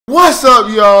What's up,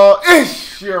 y'all?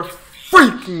 It's your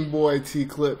freaking boy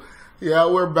Tclip. Yeah,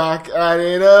 we're back at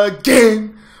it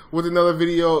again with another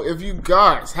video. If you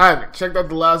guys haven't checked out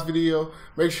the last video,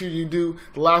 make sure you do.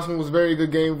 The last one was a very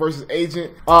good game versus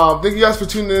Agent. Thank you guys for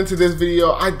tuning into this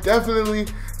video. I definitely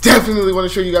want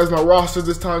to show you guys my roster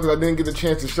this time because I didn't get the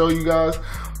chance to show you guys.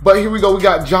 But here we go. We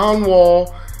got John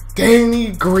Wall,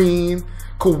 Danny Green,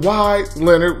 Kawhi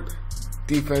Leonard,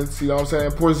 defense, you know what I'm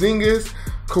saying, Porzingis,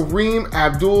 Kareem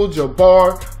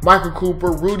Abdul-Jabbar, Michael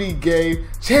Cooper, Rudy Gay,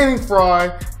 Channing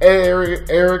Frye,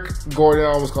 Eric Gordon, I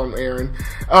almost called him Aaron,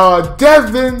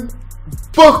 Devin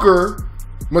Booker,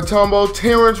 Mutombo,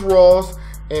 Terrence Ross,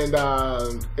 and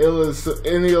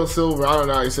Emil Silver. I don't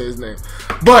know how you say his name.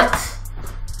 But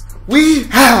we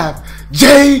have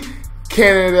Jay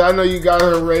Canada. I know you guys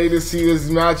are ready to see this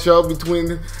matchup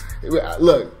between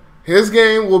look, his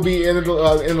game will be in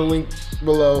the link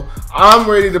below. I'm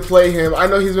ready to play him. I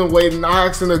know he's been waiting. I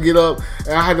asked him to get up,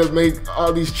 and I had to make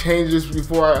all these changes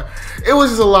before it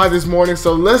was just a lot this morning.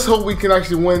 So let's hope we can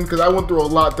actually win because I went through a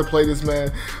lot to play this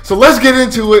man. So let's get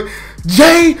into it.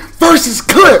 Jay versus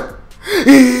Clip.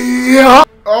 Yeah.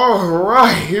 All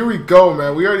right, here we go,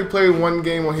 man. We already played one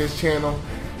game on his channel.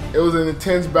 It was an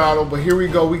intense battle, but here we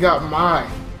go. We got my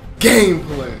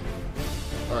gameplay.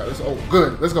 All right, let's. Oh,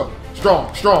 good. Let's go.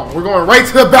 Strong, strong. We're going right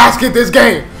to the basket this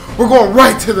game. We're going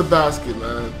right to the basket,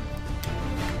 man.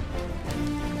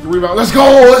 Rebound. Let's go.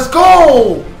 Let's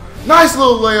go. Nice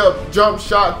little layup, jump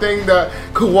shot thing that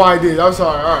Kawhi did. I'm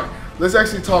sorry. All right. Let's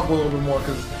actually talk a little bit more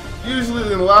because usually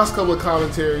in the last couple of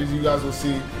commentaries you guys will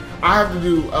see I have to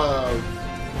do. Oh,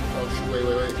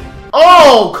 wait.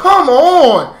 Oh, come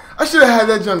on. I should have had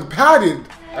that junk padded.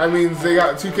 That means they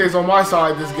got 2Ks on my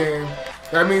side this game.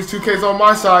 That means 2Ks on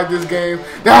my side this game.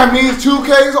 That means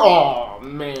 2Ks. Oh,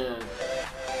 man.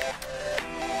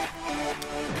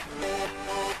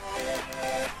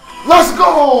 Let's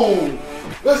go.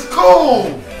 Let's go.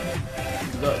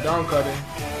 Down cutting.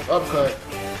 Up cut.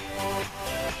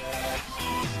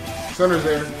 Center's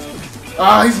there.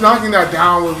 Ah, he's knocking that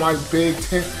down with my big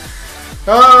 10.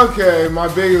 Okay, my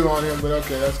big is on him, but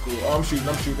okay, that's cool. Oh, I'm shooting.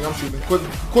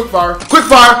 Quick fire.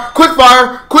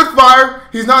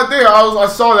 He's not there. I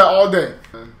saw that all day.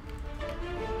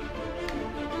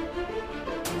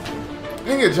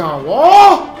 Dang it, John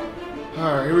Wall.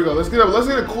 All right, here we go. Let's get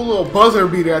a cool little buzzer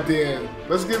beater at the end.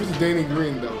 Let's give it to Danny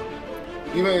Green though.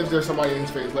 Even if there's somebody in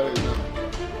his face, let it know.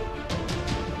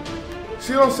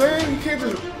 See what I'm saying? You can't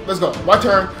just. Let's go. My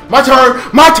turn.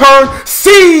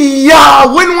 See ya.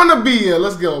 Wouldn't want to be here.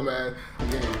 Let's go, man.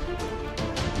 Again.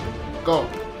 Go.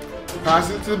 Pass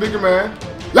it to the bigger man.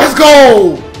 Let's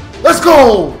go.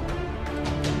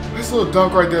 Nice little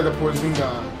dunk right there, the Porzingis.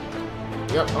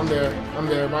 Yep, I'm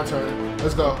there. My turn.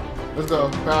 Let's go.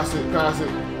 Pass it.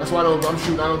 That's wide open. I'm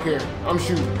shooting. I don't care. I'm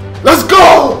shooting. Let's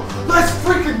go. Let's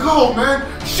freaking go, man.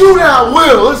 Shoot at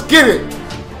will. Let's get it.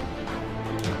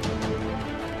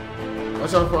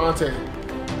 Watch out for Ante.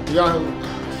 You got him.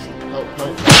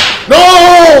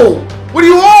 No! What are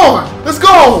you on? Let's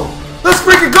go! Let's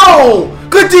freaking go!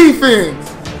 Good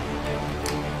defense!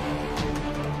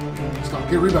 Let's go.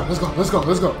 Get a rebound. Let's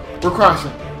go. We're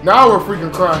crashing. Now we're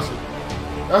freaking crashing.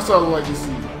 That's what I would like to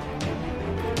see.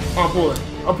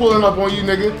 I'm pulling up on you,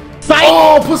 nigga. Fight.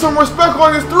 Oh, put some respect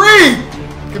on this three!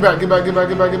 Get back. No,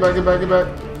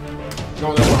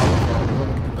 that's why.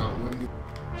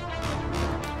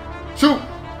 Shoot!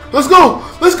 Let's go!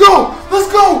 Let's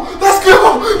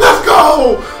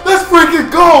freaking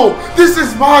go! This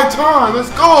is my time! Let's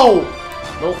go!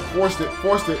 Nope, forced it.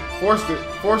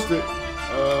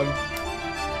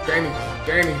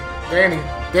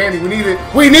 Danny, we need it!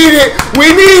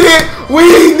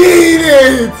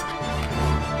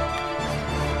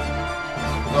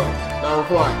 Oh, now we're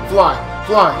flying. Fly!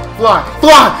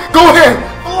 Go ahead!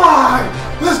 Fly!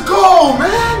 Let's go,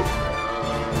 man!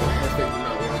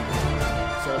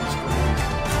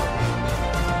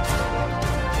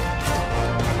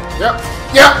 Yep.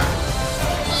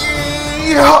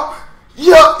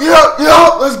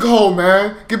 Let's go,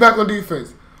 man. Get back on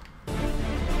defense.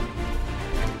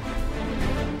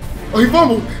 Oh, he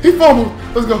fumbled.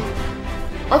 Let's go.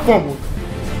 I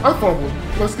fumbled.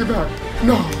 Let's get back.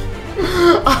 No.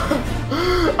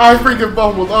 I freaking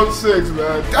fumbled. I'm 6,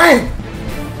 man. Dang.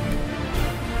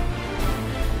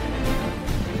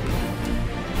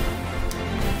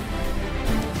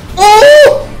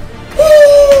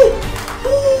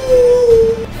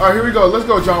 Alright, here we go. Let's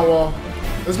go, John Wall.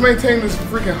 Let's maintain this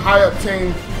freaking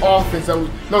high-octane offense that we...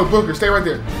 No, Booker, stay right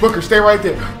there. Booker, stay right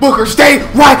there,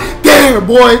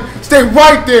 boy. Stay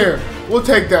right there. We'll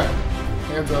take that.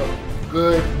 Hands up.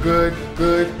 Good.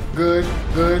 Good.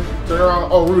 Turn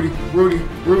around. Oh, Rudy.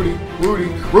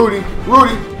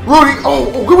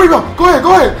 Oh, here we go. Go ahead.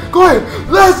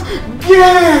 Let's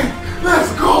get it.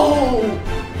 Let's go.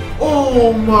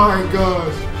 Oh my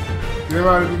gosh. Get him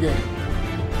out of the game.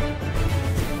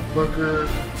 Booker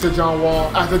to John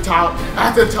Wall at the top.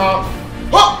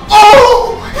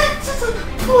 Oh!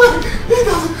 He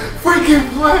doesn't freaking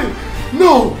play.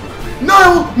 No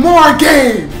more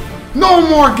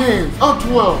games. Up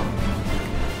 12.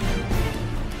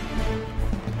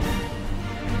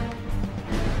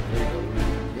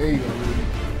 There you go.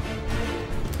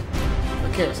 I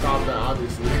can't stop that,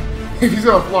 obviously. If he's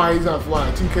gonna fly, he's gonna fly.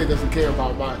 2K doesn't care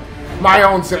about my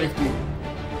own safety.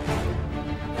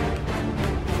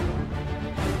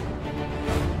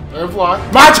 Let him fly.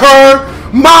 My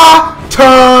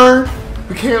turn!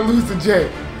 We can't lose to Jay.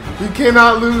 We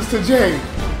cannot lose to Jay.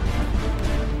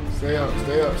 Stay up. He's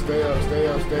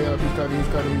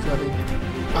cutting.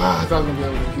 Ah, I thought I was gonna be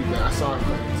able to keep that. I saw him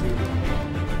cutting too.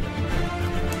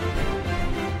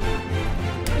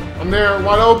 I'm there,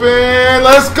 wide open.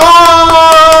 Let's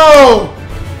go!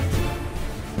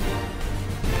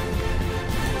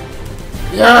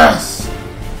 Yes!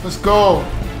 Let's go.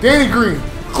 Danny Green,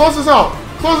 close us out.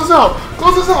 Let's go.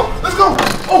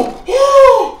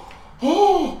 Oh!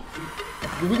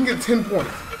 We can get 10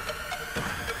 points.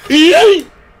 He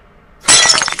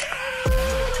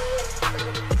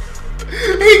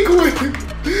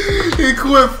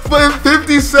quit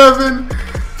 57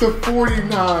 to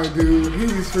 49, dude.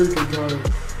 He's freaking done.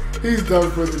 He's done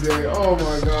for the day. Oh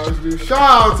my gosh, dude. Shout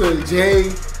out to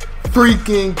Jay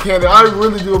freaking Canada. I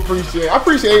really do appreciate it. I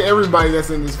appreciate everybody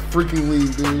that's in this freaking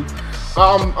league, dude.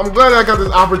 I'm glad I got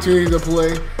this opportunity to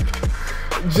play.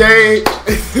 Jay,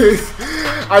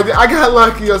 I got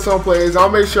lucky on some plays. I'll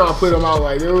make sure I put them out.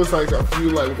 Like there was like a few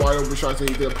like wide open shots that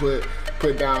he did put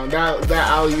down. That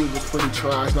alley-oop was pretty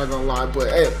trash, not gonna lie. But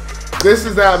hey, this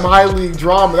is that my league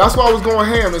drama. That's why I was going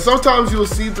ham. And sometimes you'll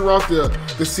see throughout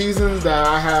the seasons that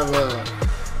I have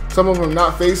some of them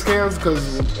not face cams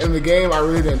because in the game I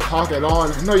really didn't talk at all.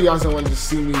 And I know you guys don't want to just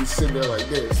see me sit there like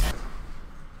this.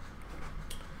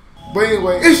 But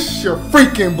anyway, it's your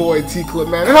freaking boy Tclip,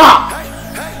 man. And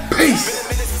peace.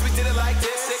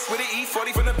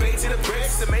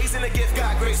 Amazing the gift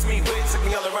God graced me with. Took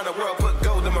me all around the world, put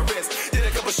gold on my wrist. Did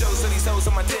a couple shows to these hoes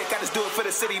on my dick. I just do it for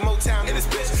the city, MYTEAM.